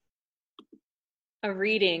A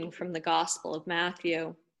reading from the Gospel of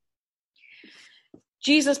Matthew.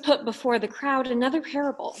 Jesus put before the crowd another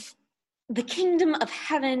parable. The kingdom of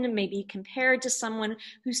heaven may be compared to someone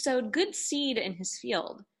who sowed good seed in his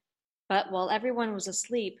field. But while everyone was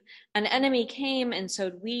asleep, an enemy came and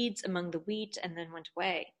sowed weeds among the wheat and then went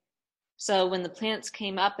away. So when the plants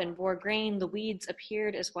came up and bore grain, the weeds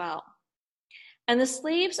appeared as well. And the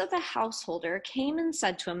slaves of the householder came and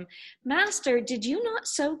said to him, "Master, did you not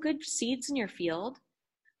sow good seeds in your field?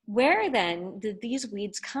 Where then did these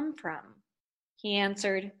weeds come from?" He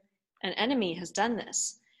answered, "An enemy has done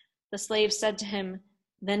this." The slaves said to him,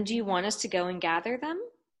 "Then do you want us to go and gather them?"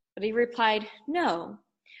 But he replied, "No,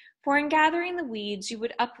 for in gathering the weeds you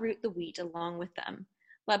would uproot the wheat along with them.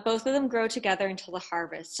 Let both of them grow together until the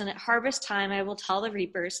harvest, and at harvest time I will tell the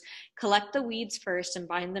reapers, collect the weeds first and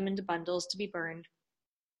bind them into bundles to be burned,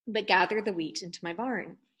 but gather the wheat into my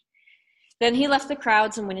barn." Then he left the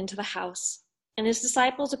crowds and went into the house. And his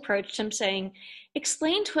disciples approached him, saying,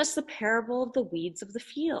 "Explain to us the parable of the weeds of the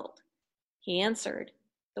field." He answered,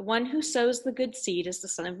 "The one who sows the good seed is the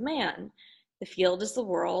Son of Man. The field is the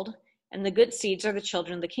world, and the good seeds are the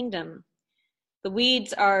children of the kingdom. The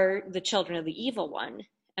weeds are the children of the evil one,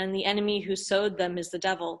 and the enemy who sowed them is the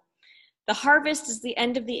devil. The harvest is the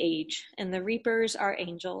end of the age, and the reapers are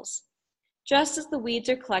angels. Just as the weeds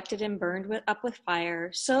are collected and burned up with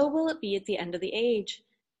fire, so will it be at the end of the age.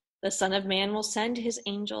 The Son of Man will send his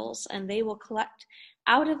angels, and they will collect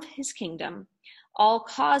out of his kingdom all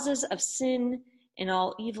causes of sin and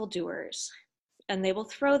all evildoers, and they will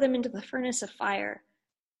throw them into the furnace of fire,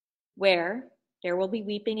 where there will be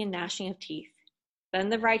weeping and gnashing of teeth. Then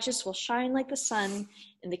the righteous will shine like the sun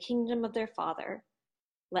in the kingdom of their Father.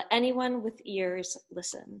 Let anyone with ears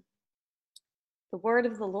listen." The word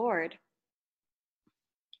of the Lord.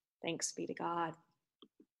 Thanks be to God.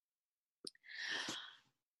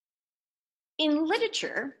 In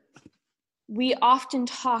literature, we often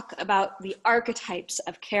talk about the archetypes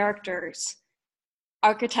of characters.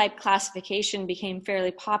 Archetype classification became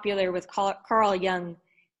fairly popular with Carl Jung,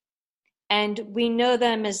 and we know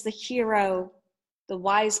them as the hero, the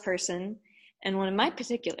wise person, and one of my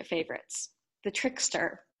particular favorites, the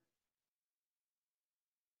trickster.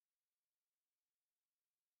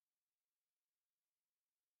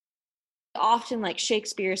 Often like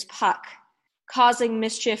Shakespeare's Puck, causing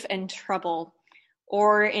mischief and trouble,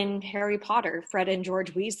 or in Harry Potter, Fred and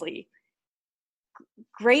George Weasley.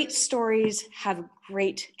 Great stories have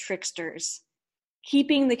great tricksters,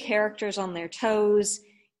 keeping the characters on their toes,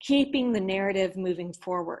 keeping the narrative moving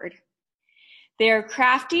forward. They are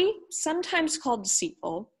crafty, sometimes called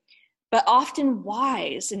deceitful, but often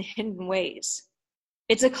wise in hidden ways.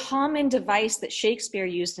 It's a common device that Shakespeare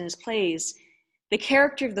used in his plays. The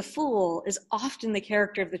character of the fool is often the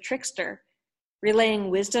character of the trickster, relaying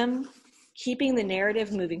wisdom, keeping the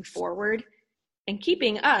narrative moving forward, and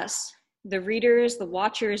keeping us, the readers, the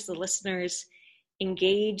watchers, the listeners,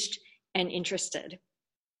 engaged and interested.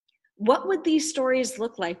 What would these stories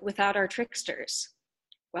look like without our tricksters?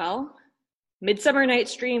 Well, Midsummer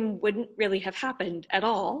Night's Dream wouldn't really have happened at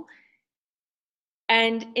all.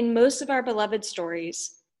 And in most of our beloved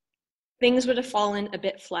stories, things would have fallen a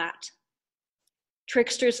bit flat.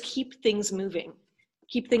 Tricksters keep things moving,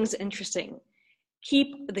 keep things interesting,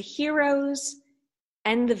 keep the heroes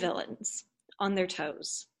and the villains on their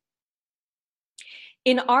toes.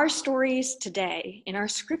 In our stories today, in our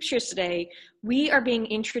scriptures today, we are being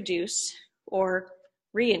introduced or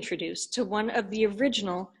reintroduced to one of the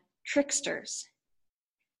original tricksters.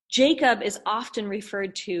 Jacob is often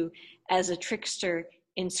referred to as a trickster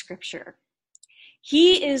in scripture.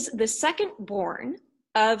 He is the second born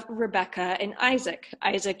of Rebekah and Isaac.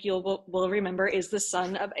 Isaac, you will remember, is the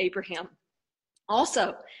son of Abraham,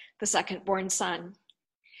 also the second born son.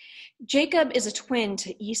 Jacob is a twin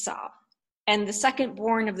to Esau, and the second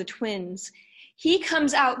born of the twins. He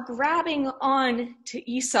comes out grabbing on to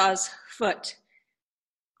Esau's foot,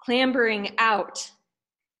 clambering out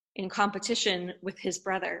in competition with his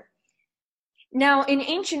brother. Now, in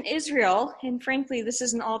ancient Israel, and frankly, this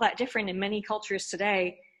isn't all that different in many cultures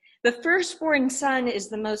today, the firstborn son is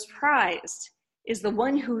the most prized, is the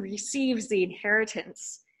one who receives the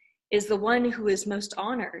inheritance, is the one who is most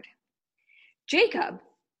honored. Jacob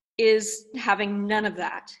is having none of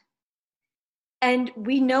that. And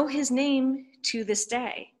we know his name to this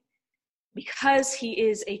day because he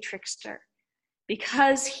is a trickster,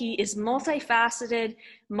 because he is multifaceted,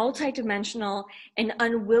 multidimensional, and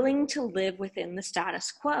unwilling to live within the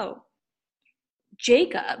status quo.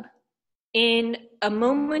 Jacob, in a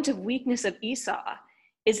moment of weakness of Esau,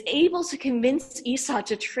 is able to convince Esau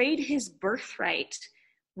to trade his birthright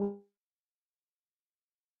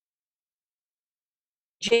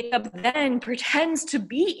Jacob then pretends to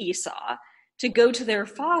be Esau to go to their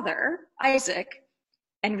father, Isaac,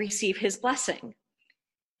 and receive his blessing.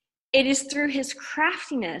 It is through his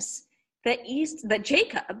craftiness that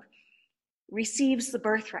Jacob receives the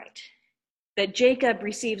birthright, that Jacob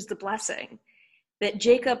receives the blessing, that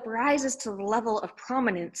Jacob rises to the level of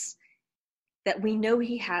prominence that we know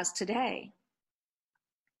he has today.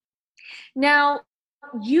 Now,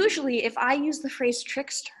 usually if I use the phrase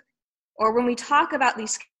trickster, or when we talk about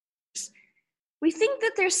these cases, we think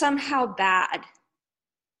that they're somehow bad.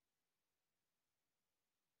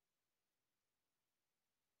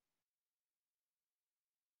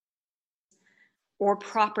 Or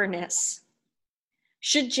properness.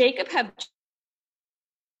 Should Jacob have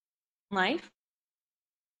life?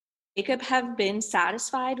 Jacob have been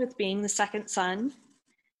satisfied with being the second son?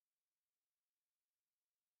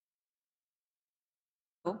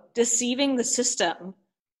 Deceiving the system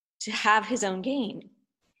to have his own gain.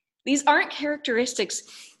 These aren't characteristics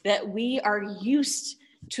that we are used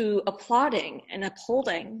to applauding and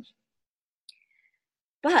upholding,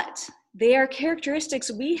 but they are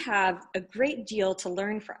characteristics we have a great deal to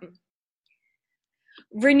learn from.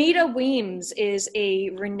 Renita Weems is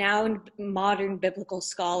a renowned modern biblical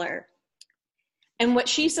scholar. And what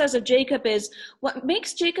she says of Jacob is, what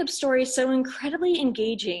makes Jacob's story so incredibly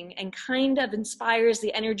engaging and kind of inspires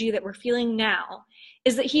the energy that we're feeling now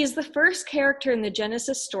is that he is the first character in the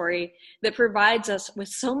Genesis story that provides us with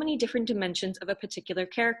so many different dimensions of a particular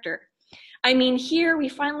character. I mean, here we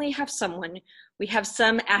finally have we have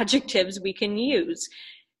some adjectives we can use.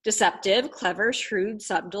 Deceptive, clever, shrewd,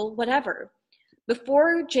 subtle, whatever.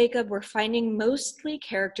 Before Jacob, we're finding mostly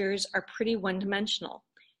characters are pretty one-dimensional.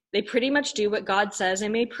 They pretty much do what God says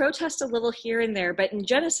and may protest a little here and there, but in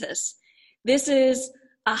Genesis, this is,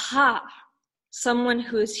 someone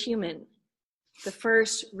who is human, the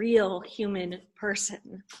first real human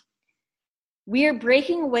person. We are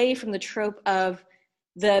breaking away from the trope of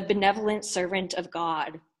the benevolent servant of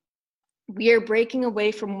God. We are breaking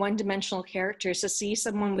away from one-dimensional characters to see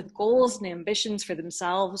someone with goals and ambitions for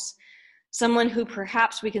themselves, someone who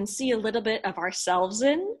perhaps we can see a little bit of ourselves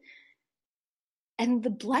in. And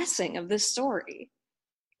the blessing of this story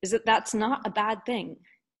is that that's not a bad thing.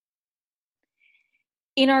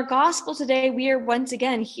 In our gospel today, we are once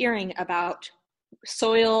again hearing about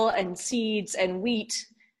soil and seeds and wheat.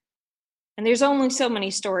 And there's only so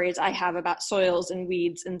many stories I have about soils and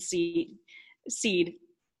weeds and seed.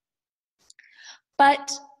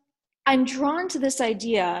 But I'm drawn to this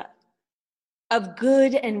idea of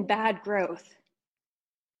good and bad growth.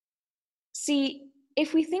 See,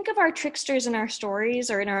 if we think of our tricksters in our stories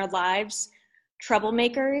or in our lives,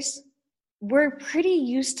 troublemakers, we're pretty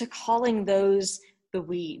used to calling those the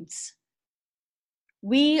weeds.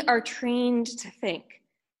 We are trained to think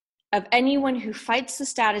of anyone who fights the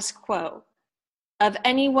status quo, of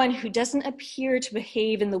anyone who doesn't appear to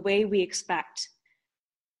behave in the way we expect,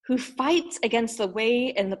 who fights against the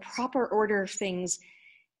way and the proper order of things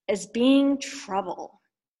as being trouble,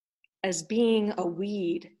 as being a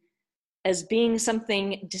weed, as being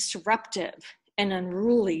something disruptive and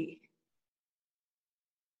unruly.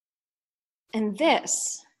 And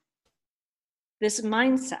this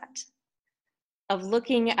mindset of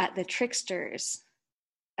looking at the tricksters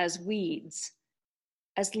as weeds,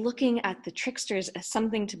 as looking at the tricksters as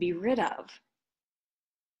something to be rid of,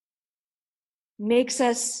 makes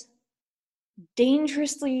us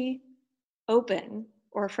dangerously open,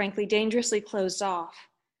 or frankly, dangerously closed off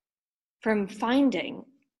from finding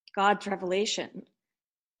God's revelation.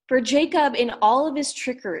 For Jacob, in all of his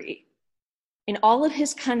trickery, in all of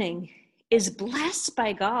his cunning, is blessed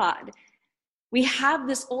by God. We have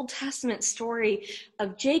this Old Testament story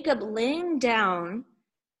of Jacob laying down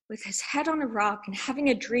with his head on a rock and having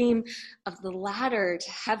a dream of the ladder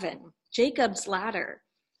to heaven, Jacob's ladder.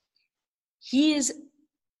 He is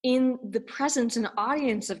in the presence and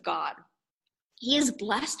audience of God. He is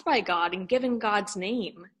blessed by God and given God's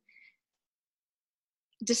name,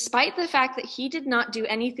 despite the fact that he did not do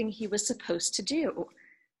anything he was supposed to do.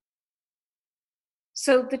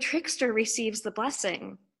 So the trickster receives the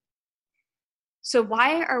blessing. So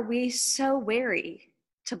why are we so wary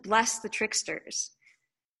to bless the tricksters?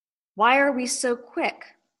 Why are we so quick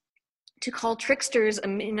to call tricksters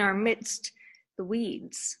in our midst the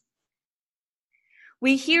weeds?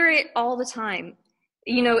 We hear it all the time.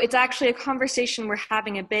 You know, it's actually a conversation we're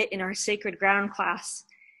having a bit in our Sacred Ground class.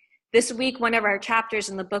 This week, one of our chapters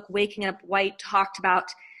in the book, Waking Up White, talked about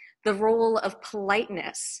the role of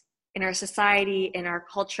politeness in our society, in our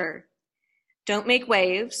culture. Don't make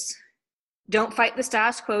waves. Don't fight the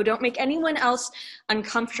status quo. Don't make anyone else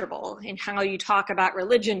uncomfortable in how you talk about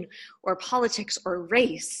religion or politics or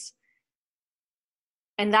race.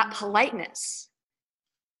 And that politeness,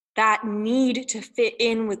 that need to fit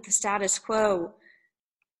in with the status quo,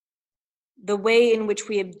 the way in which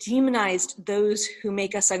we have demonized those who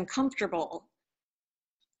make us uncomfortable,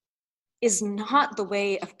 is not the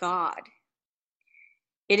way of God.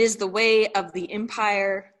 It is the way of the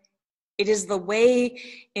empire. It is the way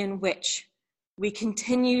in which we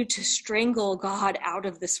continue to strangle God out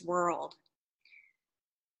of this world.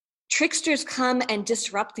 Tricksters come and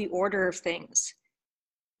disrupt the order of things.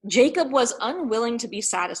 Jacob was unwilling to be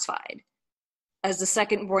satisfied as the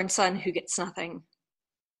second-born son who gets nothing.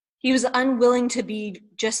 He was unwilling to be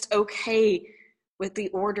just okay with the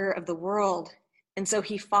order of the world, and so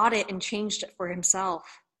he fought it and changed it for himself.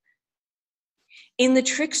 In the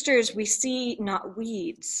tricksters, we see not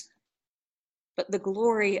weeds, but the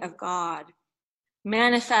glory of God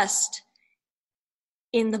manifest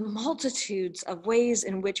in the multitudes of ways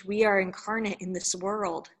in which we are incarnate in this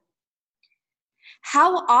world.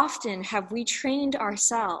 How often have we trained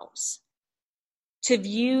ourselves to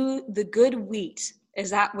view the good wheat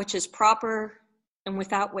as that which is proper and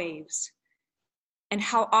without waves? And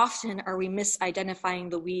how often are we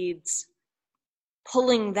misidentifying the weeds,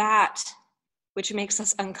 pulling that which makes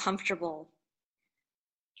us uncomfortable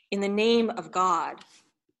in the name of God,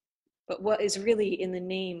 but what is really in the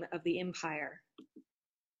name of the empire?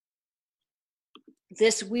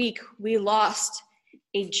 This week, we lost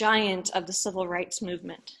a giant of the civil rights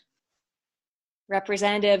movement,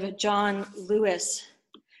 Representative John Lewis,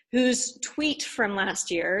 whose tweet from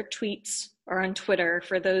last year, tweets are on Twitter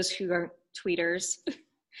for those who aren't tweeters,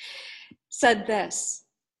 said this: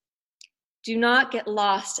 "Do not get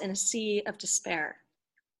lost in a sea of despair.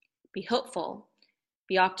 Be hopeful,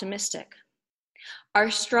 be optimistic. Our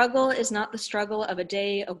struggle is not the struggle of a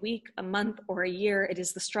day, a week, a month, or a year. It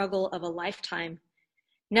is the struggle of a lifetime.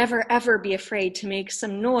 Never, ever be afraid to make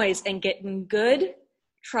some noise and get in good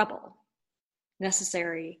trouble,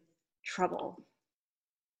 necessary trouble."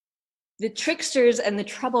 The tricksters and the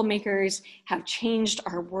troublemakers have changed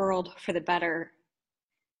our world for the better.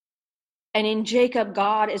 And in Jacob,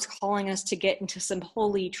 God is calling us to get into some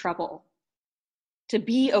holy trouble, to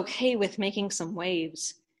be okay with making some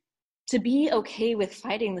waves, to be okay with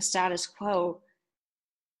fighting the status quo.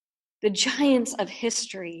 The giants of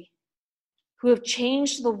history who have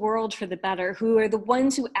changed the world for the better, who are the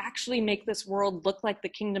ones who actually make this world look like the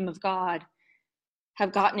kingdom of God,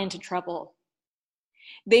 have gotten into trouble.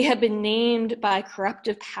 They have been named by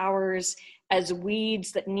corruptive powers as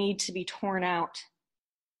weeds that need to be torn out,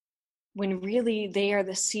 when really they are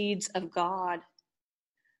the seeds of God,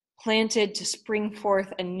 planted to spring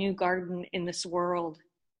forth a new garden in this world.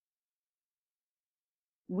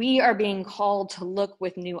 We are being called to look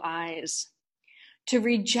with new eyes, to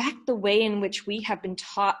reject the way in which we have been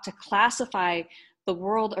taught to classify the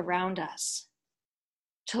world around us,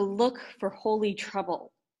 to look for holy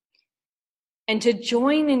trouble, and to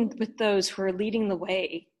join in with those who are leading the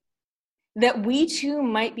way, that we too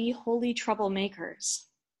might be holy troublemakers.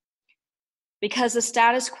 Because the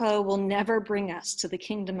status quo will never bring us to the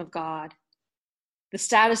kingdom of God. The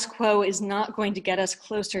status quo is not going to get us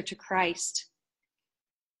closer to Christ.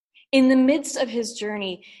 In the midst of his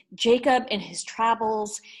journey, Jacob, in his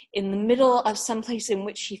travels, in the middle of some place in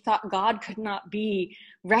which he thought God could not be,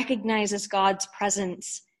 recognizes God's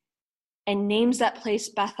presence and names that place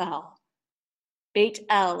Bethel. Beit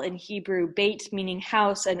El in Hebrew, Beit meaning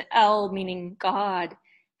house and El meaning God,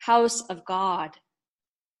 house of God.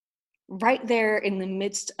 Right there in the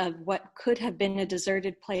midst of what could have been a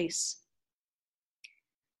deserted place.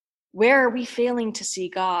 Where are we failing to see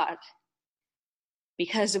God?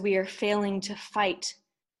 Because we are failing to fight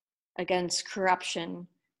against corruption,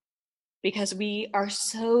 because we are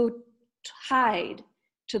so tied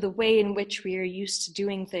to the way in which we are used to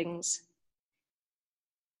doing things.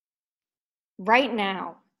 Right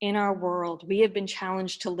now, in our world, we have been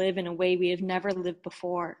challenged to live in a way we have never lived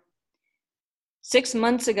before. 6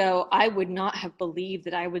 months ago, I would not have believed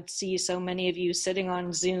that I would see so many of you sitting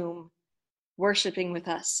on Zoom, worshiping with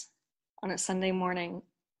us on a Sunday morning.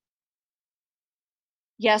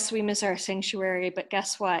 Yes, we miss our sanctuary, but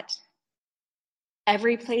guess what?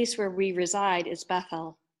 Every place where we reside is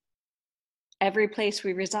Bethel. Every place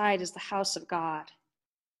we reside is the house of God.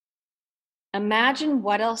 Imagine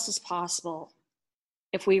what else is possible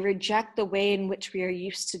if we reject the way in which we are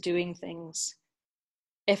used to doing things,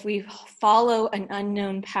 if we follow an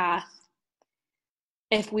unknown path,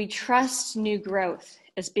 if we trust new growth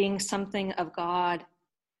as being something of God,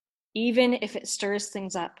 even if it stirs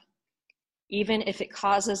things up, even if it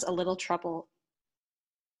causes a little trouble.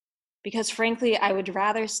 Because frankly, I would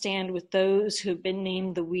rather stand with those who have been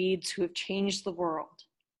named the weeds who have changed the world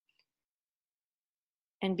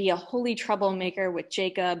and be a holy troublemaker with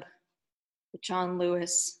Jacob, with John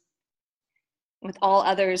Lewis, with all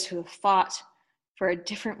others who have fought for a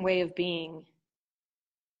different way of being,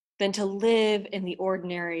 than to live in the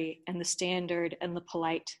ordinary and the standard and the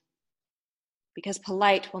polite, because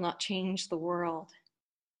polite will not change the world.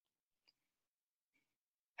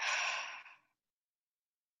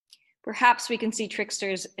 Perhaps we can see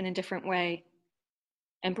tricksters in a different way,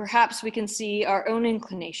 and perhaps we can see our own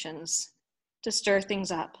inclinations to stir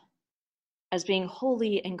things up as being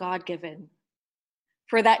holy and God-given.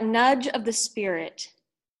 For that nudge of the Spirit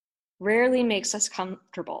rarely makes us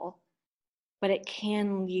comfortable, but it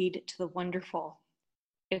can lead to the wonderful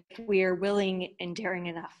if we are willing and daring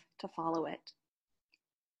enough to follow it.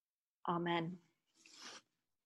 Amen.